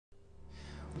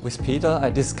With Peter,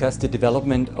 I discussed the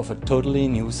development of a totally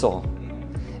new saw.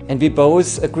 And we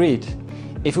both agreed,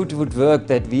 if it would work,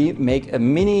 that we make a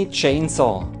mini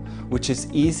chainsaw, which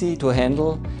is easy to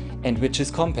handle and which is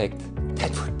compact.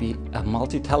 That would be a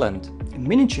multi-talent. A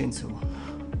mini chainsaw.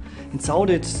 It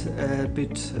sounded a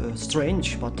bit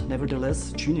strange, but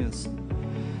nevertheless genius.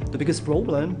 The biggest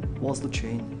problem was the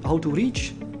chain. How to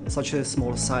reach such a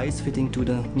small size fitting to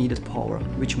the needed power?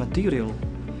 Which material,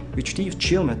 which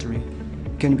geometry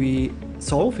can we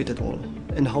solve it at all?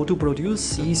 And how to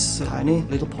produce these tiny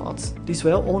little parts? These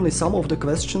were only some of the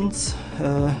questions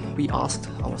we asked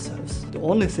ourselves. The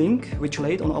only thing which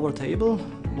laid on our table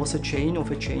was a chain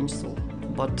of a chainsaw.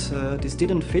 But this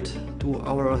didn't fit to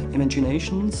our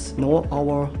imaginations nor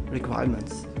our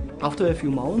requirements. After a few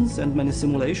months and many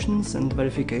simulations and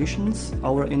verifications,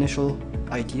 our initial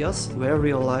ideas were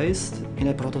realized in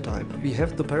a prototype. We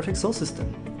have the perfect saw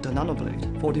system, the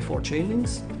NanoBLADE. 44 chain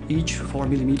links, each 4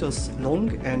 mm long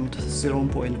and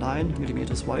 0.9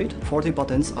 mm wide. 40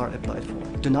 buttons are applied for.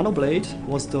 The NanoBLADE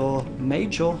was the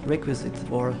major requisite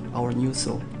for our new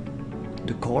saw,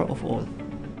 the core of all.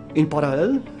 In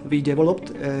parallel, we developed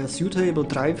a suitable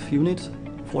drive unit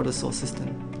for the saw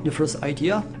system. The first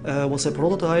idea was a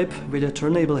prototype with a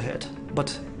turnable head,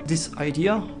 but this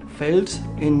idea failed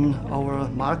in our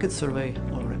market survey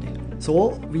already. So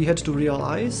we had to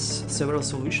realize several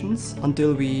solutions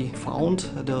until we found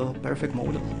the perfect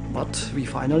model. But we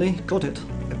finally got it,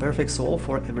 a perfect saw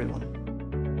for everyone.